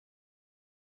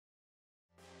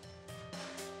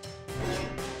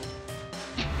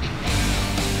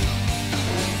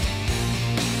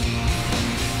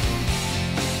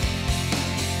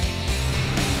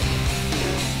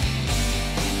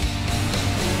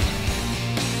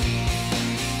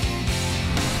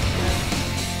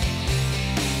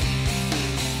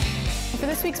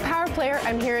this week's Power Player,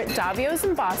 I'm here at Davio's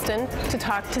in Boston to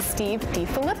talk to Steve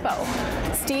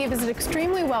DiFillippo. Steve is an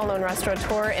extremely well-known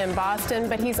restaurateur in Boston,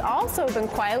 but he's also been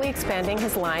quietly expanding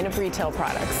his line of retail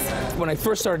products. When I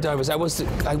first started Davio's, I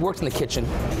worked in the kitchen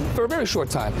for a very short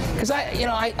time because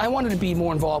I wanted to be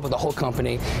more involved with the whole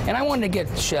company, and I wanted to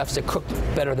get chefs that cooked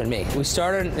better than me. We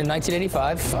started in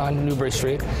 1985 on Newbury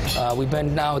Street. We've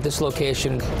been now at this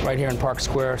location right here in Park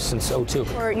Square since '02.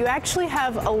 You actually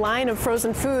have a line of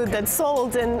frozen food that's sold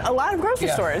in a lot of grocery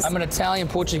stores. I'm an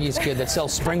Italian-Portuguese kid that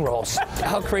sells spring rolls.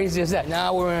 How crazy is that?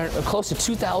 Now we're in close to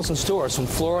 2,000 stores from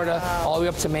Florida all the way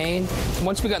up to Maine.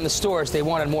 Once we got in the stores, they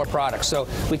wanted more products. So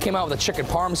we came out with a chicken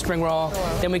parm spring roll.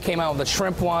 Then we came out with a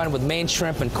shrimp one with Maine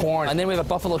shrimp and corn. And then we have a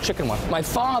buffalo chicken one. My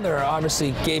father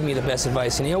obviously gave me the best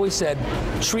advice, and he always said,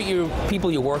 treat your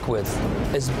people you work with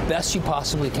as best you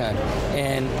possibly can.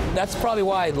 And that's probably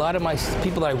why a lot of my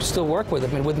people that I still work with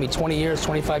have been with me 20 years,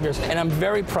 25 years, and I'm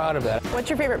very proud of that. What's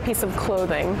your favorite piece of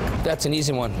clothing? That's an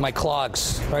easy one. My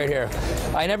clogs, right here.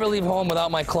 I never leave home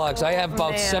without my clogs. I have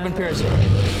about 7 pairs.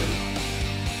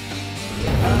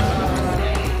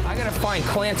 I gotta find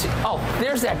Clancy. Oh,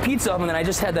 there's that pizza oven that I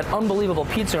just had that unbelievable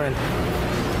pizza in.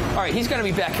 All right, he's gotta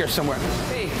be back here somewhere.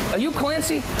 Hey, are you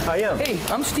Clancy? I am. Hey,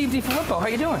 I'm Steve DiFillippo. How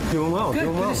you doing? Doing well. Good,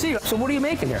 doing well. Good to see you. So what are you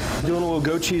making here? Doing a little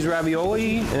goat cheese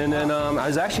ravioli, and then I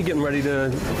was actually getting ready to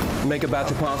make a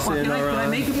batch of pasta. Can I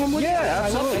make it one with you? Yeah,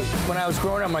 absolutely. When I was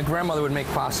growing up, my grandmother would make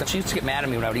pasta. She used to get mad at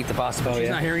me when I would eat the pasta, but she's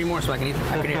not here anymore, so I can eat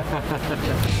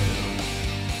it.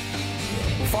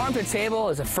 Farm to table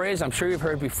is a phrase I'm sure you've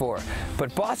heard before,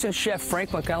 but Boston chef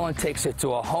Frank McEllen takes it to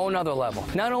a whole nother level.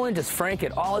 Not only does Frank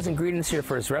get all his ingredients here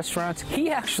for his restaurants, he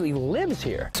actually lives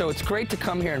here. So it's great to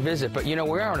come here and visit, but you know,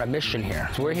 we're on a mission here.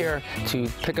 So we're here to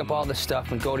pick up all this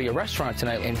stuff and go to your restaurant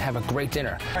tonight and have a great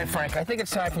dinner. All right, Frank, I think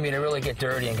it's time for me to really get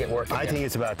dirty and get working. I think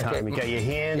it's about time. Okay. You got your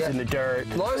hands in the dirt.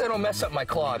 As long as I don't mess up my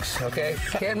clogs, okay?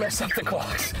 Can't mess up the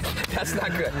clogs. That's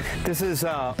not good. This is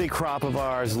a big crop of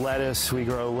ours, lettuce. We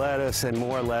grow lettuce and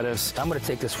more lettuce. I'm going to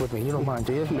take this with me. You don't mind,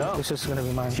 do you? No. This is going to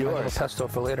be mine. It's yours. A little pesto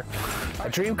for later. A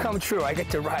dream come true. I get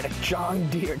to ride a John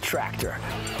Deere tractor.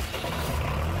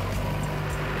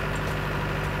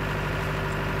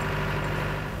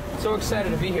 So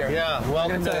excited to be here. Yeah,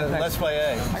 welcome to Let's Play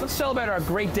A. Let's celebrate our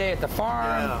great day at the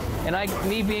farm, and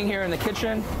me being here in the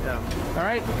kitchen. Yeah. All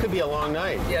right? Could be a long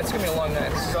night. Yeah, it's going to be a long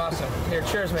night. This is awesome. Here,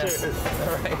 cheers, man. Cheers.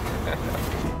 All right.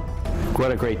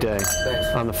 What a great day. Thanks.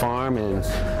 On the farm and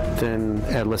then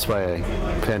at Let's Play A.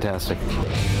 Fantastic.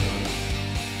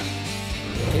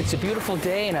 It's a beautiful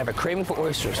day, and I have a craving for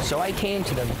oysters, so I came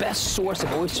to the best source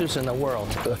of oysters in the world.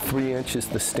 A 3-inch is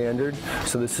the standard,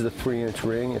 so this is a 3-inch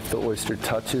ring. If the oyster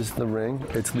touches the ring,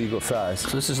 it's legal size. So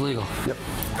this is legal? Yep.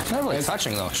 It's not really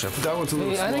touching, though, Chef. That one's a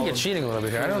little I think you're cheating a little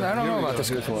bit here. I don't know about this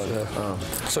one.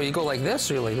 So you go like this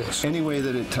or you like this? Any way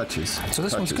that it touches. So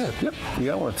this one's good. Yep, you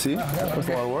got one. See? That was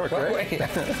a lot of work, right? Wait.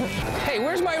 Hey,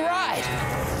 where's my ride?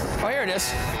 Oh, here it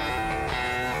is.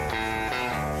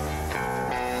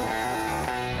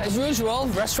 As usual,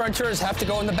 restaurateurs have to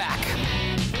go in the back.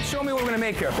 Show me what we're going to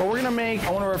make here. Well, we're going to make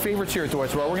one of our favorites here at the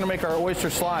oyster bar. We're going to make our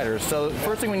oyster sliders. So the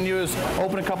first thing we can do is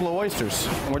open a couple of oysters.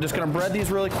 And we're just going to bread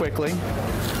these really quickly.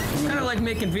 Kind of like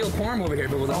making veal parm over here,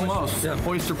 but with almost. Yeah.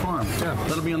 Oyster parm. Yeah.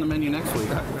 That'll be on the menu next week.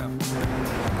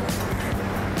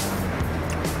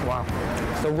 Wow.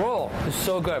 The roll is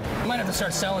so good. I might have to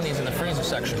start selling these in the freezer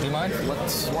section. Do you mind?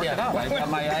 Let's work it out. I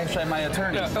actually have my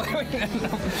attorney.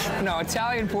 No,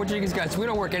 Italian, Portuguese guys, we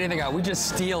don't work anything out. We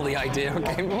just steal the idea,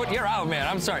 okay? You're out, man.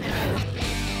 I'm sorry.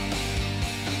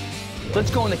 Let's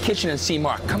go in the kitchen and see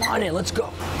Mark. Come on in. Let's go.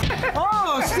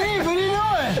 Oh, Steve, what are you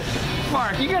doing?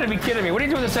 Mark, you gotta be kidding me. What are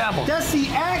you doing with this apple? That's the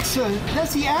axle.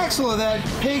 That's the axle of that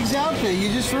pig's outfit.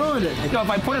 You just ruined it. No, if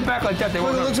I put it back like that, they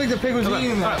won't. It looks like the pig was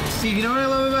eating that. Steve, you know what I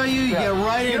love about you? You get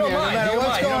right in there, no matter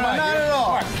what's going on. Not at all.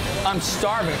 Mark, I'm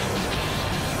starving.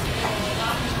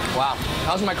 Wow.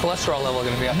 How's my cholesterol level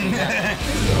gonna be after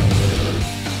that?